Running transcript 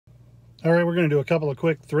All right, we're going to do a couple of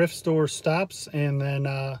quick thrift store stops, and then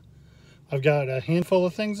I've got a handful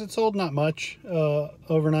of things that sold, not much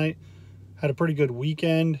overnight. Had a pretty good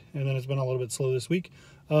weekend, and then it's been a little bit slow this week.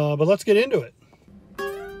 But let's get into it.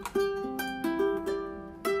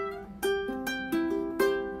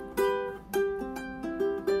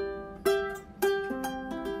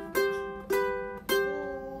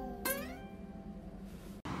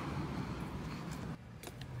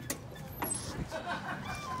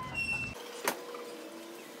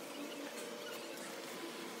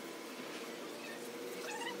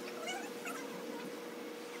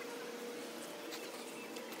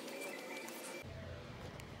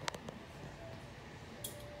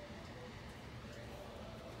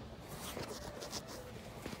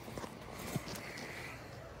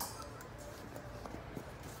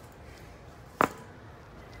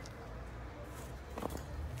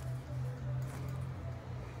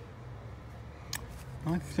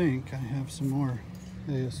 I think I have some more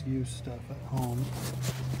ASU stuff at home.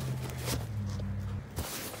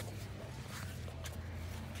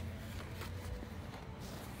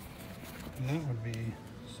 That would be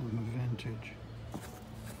some vintage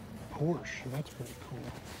Porsche. That's pretty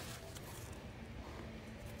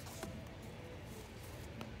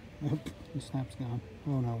cool. Oop, the snap's gone.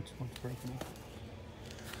 Oh no, it's broken off.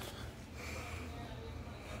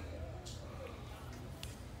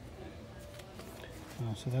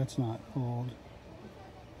 Oh, so that's not old.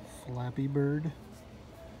 Flappy Bird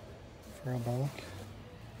for $1.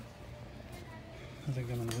 I think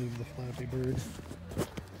I'm gonna leave the Flappy Bird.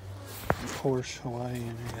 Porsche Hawaii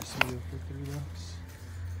and ASU for $3.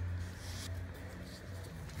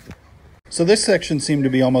 So this section seemed to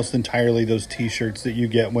be almost entirely those t-shirts that you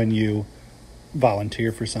get when you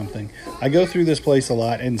volunteer for something. I go through this place a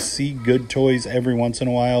lot and see good toys every once in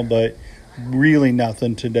a while, but really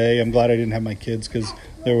nothing today. I'm glad I didn't have my kids because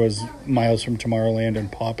there was Miles from Tomorrowland and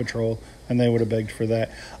Paw Patrol, and they would have begged for that.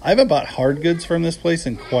 I haven't bought hard goods from this place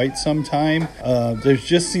in quite some time. There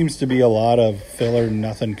just seems to be a lot of filler,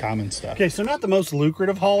 nothing common stuff. Okay, so not the most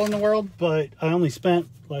lucrative haul in the world, but I only spent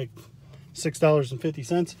like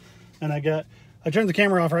 $6.50, and I turned the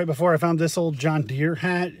camera off right before I found this old John Deere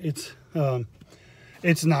hat. It's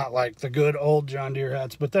not like the good old John Deere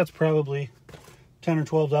hats, but that's probably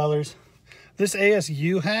 $10 or $12. This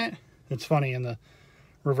ASU hat, it's funny, in the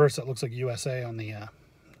reverse it looks like USA on the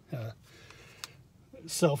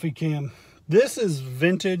selfie cam. This is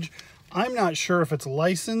vintage. I'm not sure if it's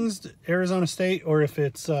licensed Arizona State or if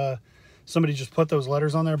it's somebody just put those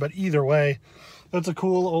letters on there, but either way, that's a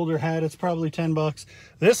cool older hat. It's probably $10.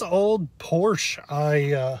 This old Porsche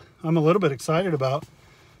I'm a little bit excited about.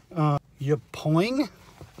 Yopoing.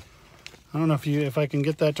 I don't know if I can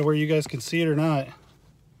get that to where you guys can see it or not.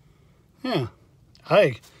 Yeah,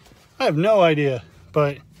 I have no idea,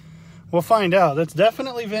 but we'll find out. That's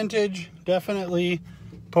definitely vintage, definitely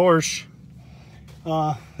Porsche.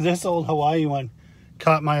 This old Hawaii one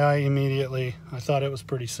caught my eye immediately. I thought it was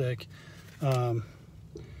pretty sick.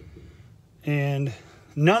 And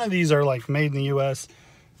none of these are like made in the US,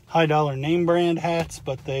 high dollar name brand hats,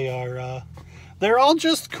 but they're all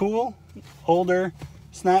just cool, older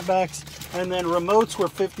snapbacks. And then remotes were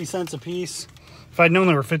 50 cents a piece. If I'd known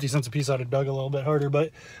they were 50 cents a piece, I'd have dug a little bit harder.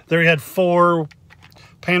 But there we had 4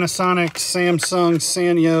 Panasonic, Samsung,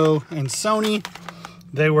 Sanyo, and Sony.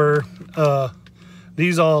 They were,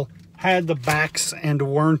 these all had the backs and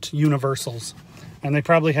weren't universals. And they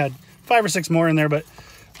probably had 5 or 6 more in there, but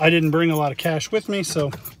I didn't bring a lot of cash with me.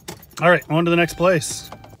 So, all right, on to the next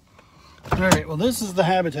place. All right, well, this is the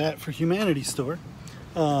Habitat for Humanity store.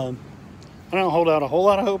 I don't hold out a whole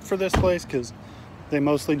lot of hope for this place because they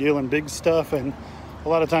mostly deal in big stuff, and a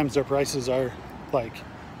lot of times their prices are like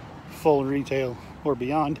full retail or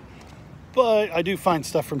beyond. But I do find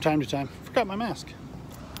stuff from time to time. Forgot my mask.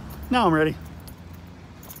 Now I'm ready.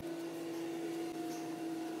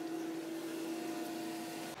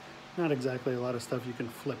 Not exactly a lot of stuff you can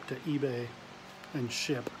flip to eBay and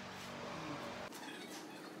ship.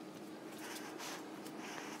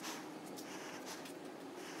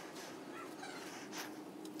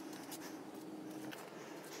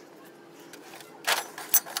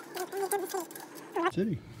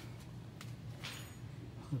 City.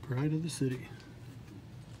 The pride of the city.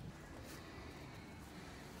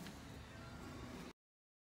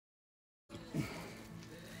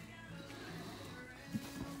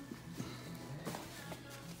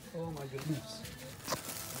 Oh my goodness.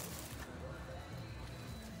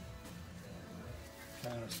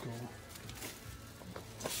 That is cool.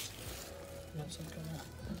 Got some kind of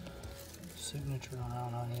signature on it. I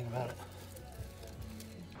don't know anything about it.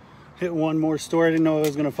 Hit one more store. I didn't know I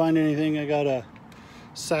was going to find anything. I got a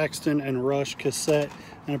Saxton and Rush cassette,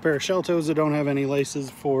 and a pair of shell toes that don't have any laces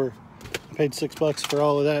for, I paid $6 for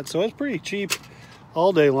all of that. So it's pretty cheap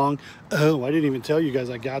all day long. Oh, I didn't even tell you guys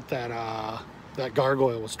I got that, that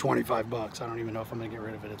gargoyle was $25. I don't even know if I'm gonna get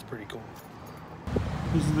rid of it. It's pretty cool.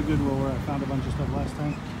 This is the Goodwill where I found a bunch of stuff last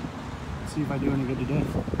time. Let's see if I do any good today.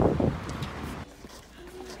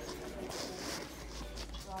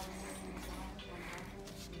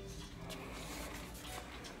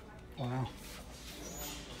 Wow.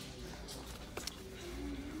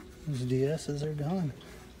 Those DSs are gone.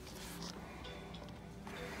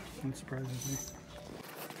 That surprises me.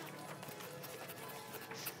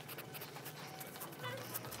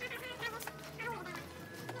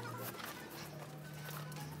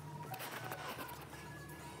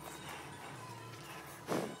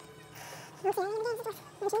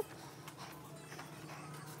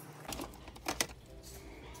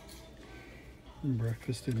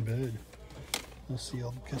 Breakfast in bed. A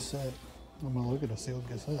sealed cassette. I'm gonna look at a sealed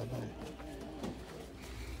cassette.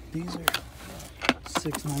 These are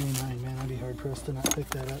 $6.99. Man, I'd be hard pressed to not pick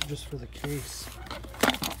that up just for the case.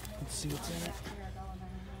 Let's see what's in it.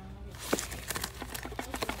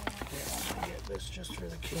 Yeah, I'll get this just for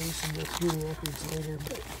the case and go through the records later.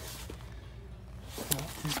 But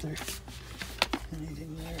is there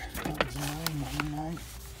anything there? That was $9.99.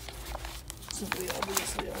 Simply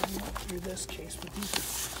obviously I went through this case, but these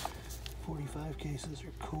 45 cases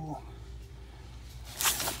are cool.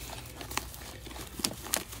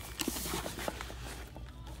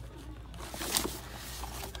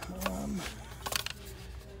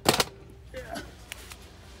 Yeah.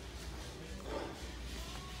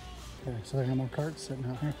 Okay, so I got more carts sitting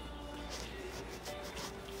out here.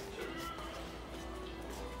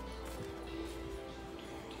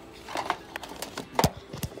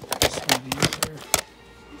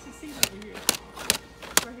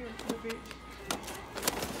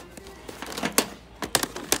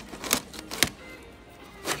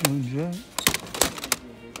 Jet.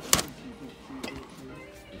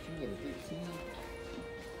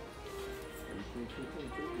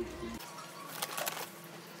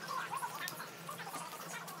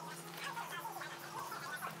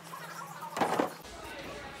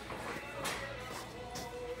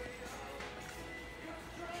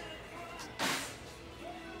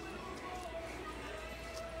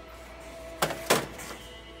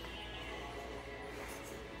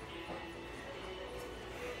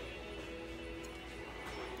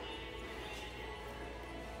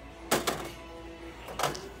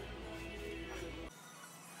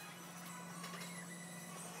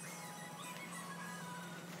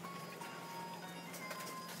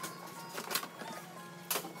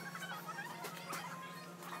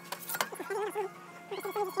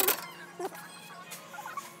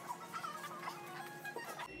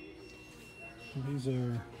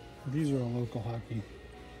 These are a local hockey.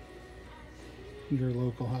 Your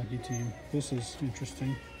local hockey team. This is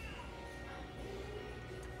interesting.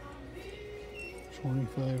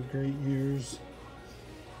 25 great years.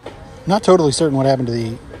 Not totally certain what happened to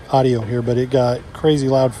the audio here, but it got crazy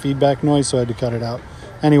loud feedback noise, so I had to cut it out.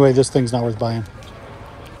 Anyway, this thing's not worth buying.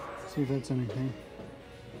 See if that's anything.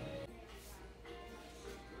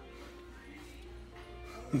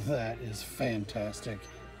 That is fantastic.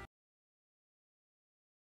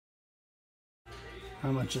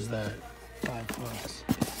 How much is that? $5.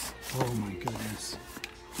 Oh my goodness.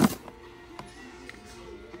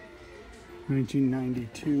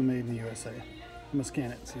 1992, made in the USA. I'm gonna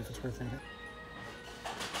scan it and see if it's worth anything.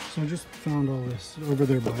 So I just found all this over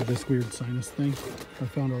there by this weird sinus thing. I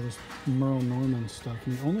found all this Merle Norman stuff,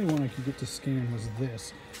 and the only one I could get to scan was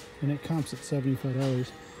this, and it comps at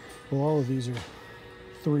 $75. Well, all of these are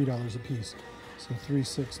 $3 a piece. So 3,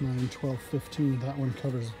 6, 9, 12, 15. That one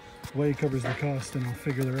covers the cost, and I'll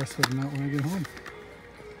figure the rest of them out when I get home.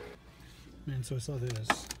 Man, so I saw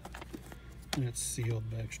this, and it's sealed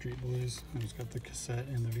Backstreet Boys, and it's got the cassette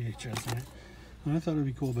and the VHS in it. And I thought it'd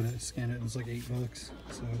be cool, but I scanned it and it's like $8,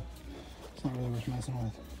 so it's not really worth messing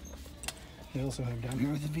with. They also have down here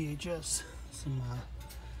with the VHS some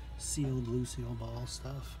sealed Lucille Ball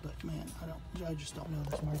stuff, but man, I just don't know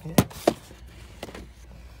this market.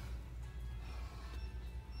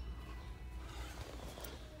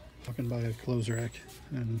 Walking by a clothes rack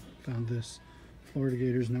and found this Florida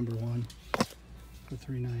Gators #1 for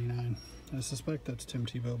 $3.99. I suspect that's Tim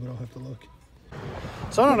Tebow, but I'll have to look.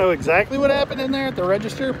 So I don't know exactly what happened in there at the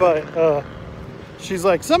register, but she's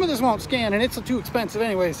like, some of this won't scan and it's too expensive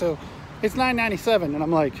anyway, so it's $9.97. And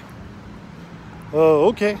I'm like, oh,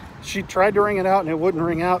 okay. She tried to ring it out and it wouldn't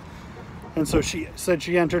ring out. And so she said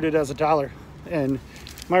she entered it as $1. And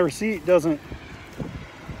my receipt doesn't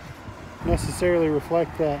necessarily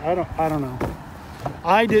reflect that. I don't know.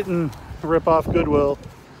 I didn't rip off Goodwill,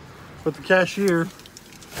 but the cashier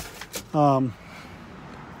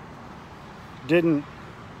didn't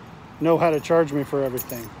know how to charge me for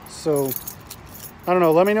everything. So I don't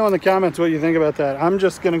know. Let me know in the comments what you think about that. I'm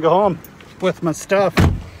just gonna go home with my stuff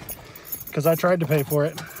because I tried to pay for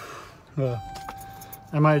it.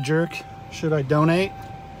 Am I a jerk? Should I donate?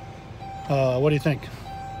 What do you think?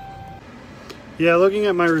 Yeah, looking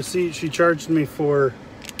at my receipt, she charged me for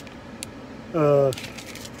the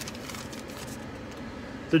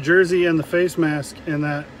jersey and the face mask and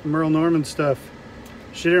that Merle Norman stuff.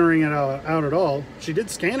 She didn't ring it out at all. She did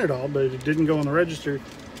scan it all, but it didn't go on the register.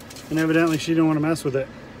 And evidently she didn't want to mess with it.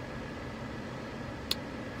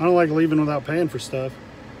 I don't like leaving without paying for stuff.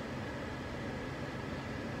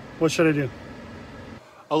 What should I do?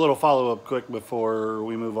 A little follow-up quick before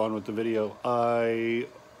we move on with the video. I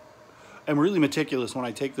am really meticulous when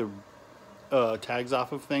I take the tags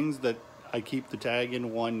off of things, that I keep the tag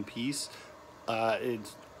in one piece. I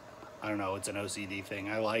don't know, it's an OCD thing.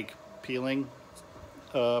 I like peeling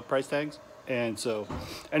price tags. And so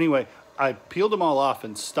anyway, I peeled them all off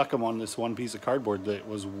and stuck them on this one piece of cardboard that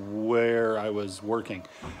was where I was working.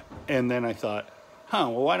 And then I thought,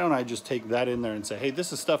 well, why don't I just take that in there and say, hey,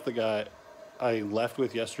 this is stuff that I left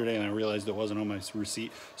with yesterday, and I realized it wasn't on my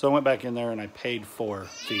receipt. So I went back in there and I paid for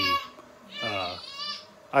the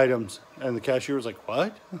items. And the cashier was like,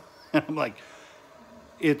 what? And I'm like,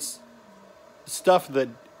 it's stuff that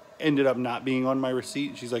ended up not being on my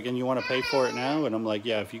receipt. She's like, and you want to pay for it now? And I'm like,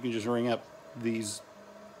 yeah, if you can just ring up these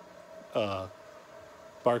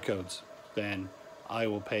barcodes, then I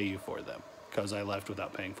will pay you for them, because I left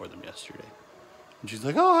without paying for them yesterday. And she's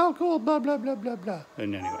like, oh, how cool, blah, blah, blah, blah, blah.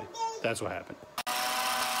 And anyway, that's what happened.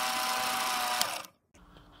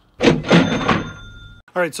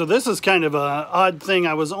 All right, so this is kind of an odd thing.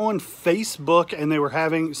 I was on Facebook and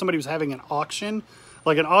somebody was having an auction,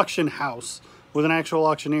 like an auction house with an actual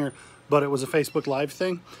auctioneer, but it was a Facebook Live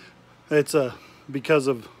thing. It's because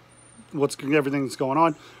of everything that's going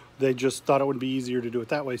on, they just thought it would be easier to do it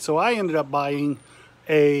that way. So I ended up buying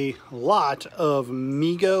a lot of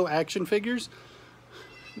Mego action figures.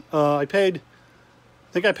 I think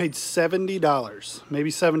I paid $70,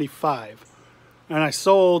 maybe $75. And I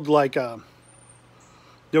sold like, there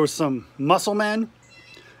was some Muscle Men,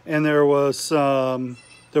 and there was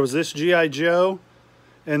this G.I. Joe,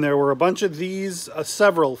 and there were a bunch of these,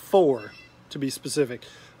 four to be specific,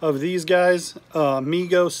 of these guys,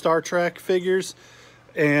 Mego Star Trek figures.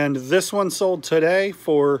 And this one sold today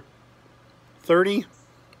for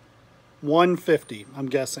 $31.50, I'm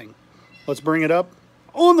guessing. Let's bring it up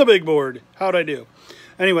on the big board. How'd I do?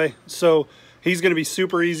 Anyway, so he's going to be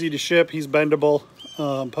super easy to ship. He's bendable,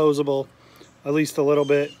 posable, at least a little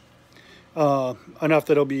bit, enough that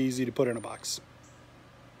it'll be easy to put in a box.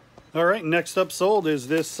 All right, next up sold is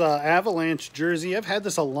this Avalanche jersey. I've had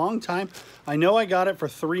this a long time. I know I got it for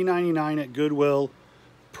 $3.99 at Goodwill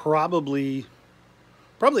probably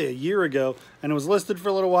a year ago, and it was listed for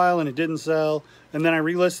a little while and it didn't sell. And then I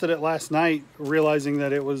relisted it last night, realizing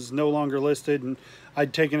that it was no longer listed, and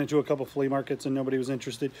I'd taken it to a couple flea markets and nobody was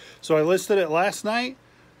interested. So I listed it last night,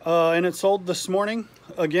 and it sold this morning.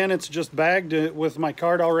 Again, it's just bagged with my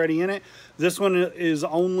card already in it. This one is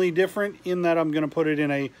only different in that I'm going to put it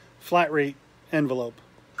in a flat rate envelope.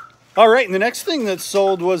 All right, and the next thing that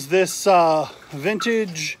sold was this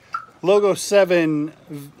vintage Logo 7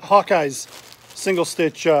 Hawkeyes single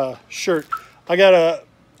stitch shirt. I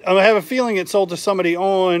have a feeling it sold to somebody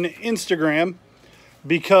on Instagram,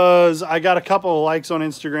 because I got a couple of likes on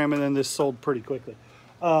Instagram, and then this sold pretty quickly.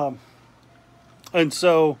 And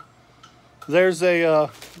so there's so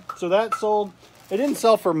that sold. It didn't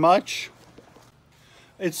sell for much.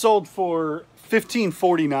 It sold for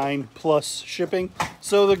 $15.49 plus shipping.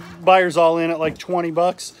 So the buyer's all in at like 20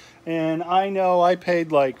 bucks. And I know I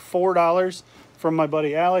paid like $4 from my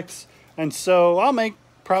buddy Alex. And so I'll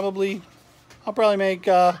probably make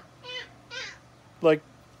like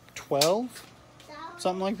 12,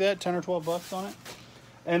 something like that, 10 or 12 bucks on it.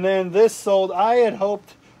 And then this sold, I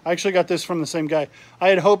actually got this from the same guy. I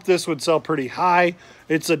had hoped this would sell pretty high.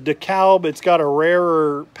 It's a DeKalb. It's got a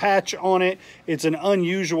rarer patch on it. It's an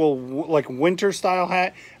unusual, like, winter style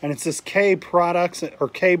hat. And it's this K products, or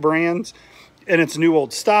K brands. And it's new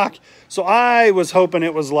old stock. So I was hoping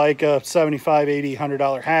it was like a $75, $80,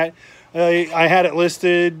 $100 hat. I had it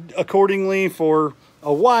listed accordingly for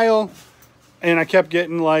a while. And I kept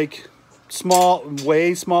getting like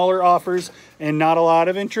way smaller offers and not a lot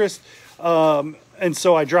of interest. And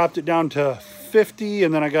so I dropped it down to 50,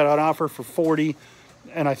 and then I got an offer for 40.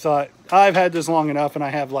 And I thought, I've had this long enough, and I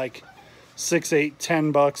have like 6, 8,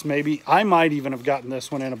 10 bucks maybe. I might even have gotten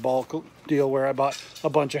this one in a bulk deal where I bought a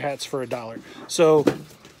bunch of hats for $1. So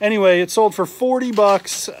anyway, it sold for 40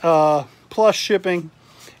 bucks plus shipping,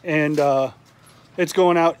 and it's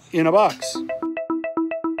going out in a box.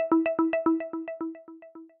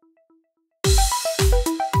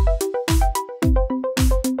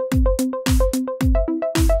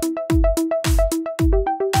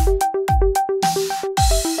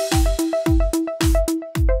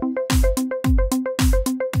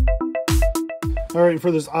 All right,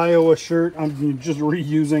 for this Iowa shirt, I'm just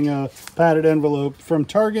reusing a padded envelope from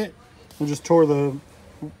Target. I just tore the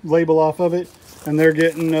label off of it, and they're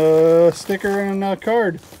getting a sticker and a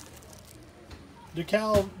card.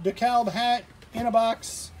 DeKalb hat in a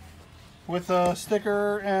box with a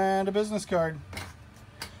sticker and a business card.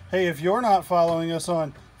 Hey, if you're not following us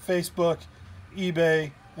on Facebook,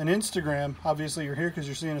 eBay, and Instagram, obviously you're here because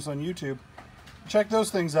you're seeing us on YouTube. Check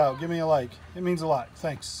those things out. Give me a like. It means a lot.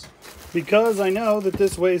 Thanks. Because I know that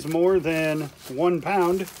this weighs more than 1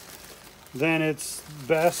 pound, then it's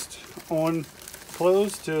best on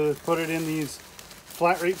clothes to put it in these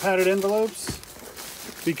flat rate padded envelopes,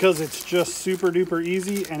 because it's just super duper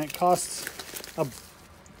easy, and it costs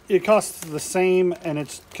the same, and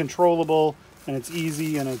it's controllable, and it's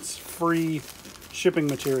easy, and it's free shipping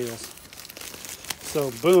materials.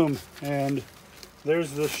 So boom, and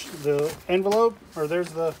there's the envelope, or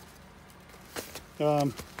there's the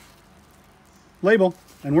label,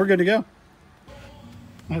 and we're good to go.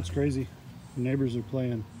 That's crazy. The neighbors are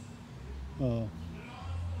playing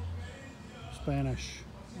Spanish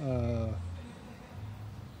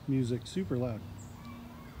music super loud.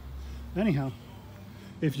 Anyhow,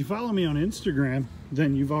 if you follow me on Instagram,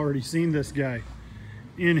 then you've already seen this guy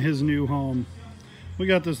in his new home. We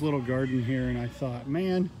got this little garden here, and I thought,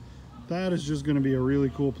 man, that is just going to be a really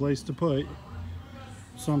cool place to put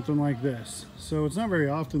something like this. So it's not very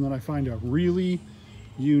often that I find a really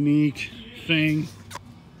unique thing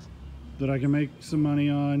that I can make some money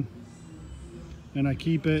on, and I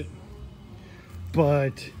keep it.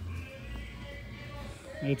 But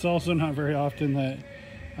it's also not very often that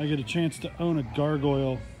I get a chance to own a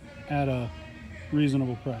gargoyle at a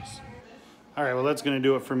reasonable price. All right, well, that's going to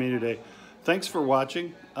do it for me today. Thanks for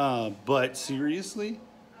watching, but seriously,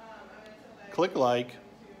 click like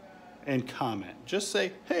and comment. Just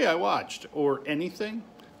say, hey, I watched, or anything,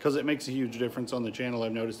 because it makes a huge difference on the channel.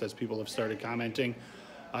 I've noticed as people have started commenting,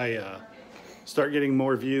 I start getting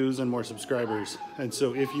more views and more subscribers. And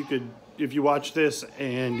so if you watch this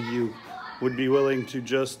and you would be willing to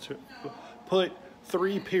just put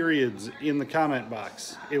 3 periods in the comment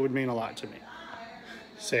box, it would mean a lot to me.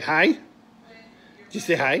 Say hi. Did you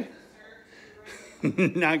say hi?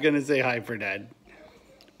 Not gonna say hi for Dad,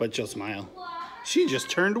 but she'll smile. She just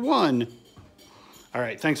turned 1. All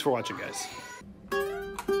right, thanks for watching, guys.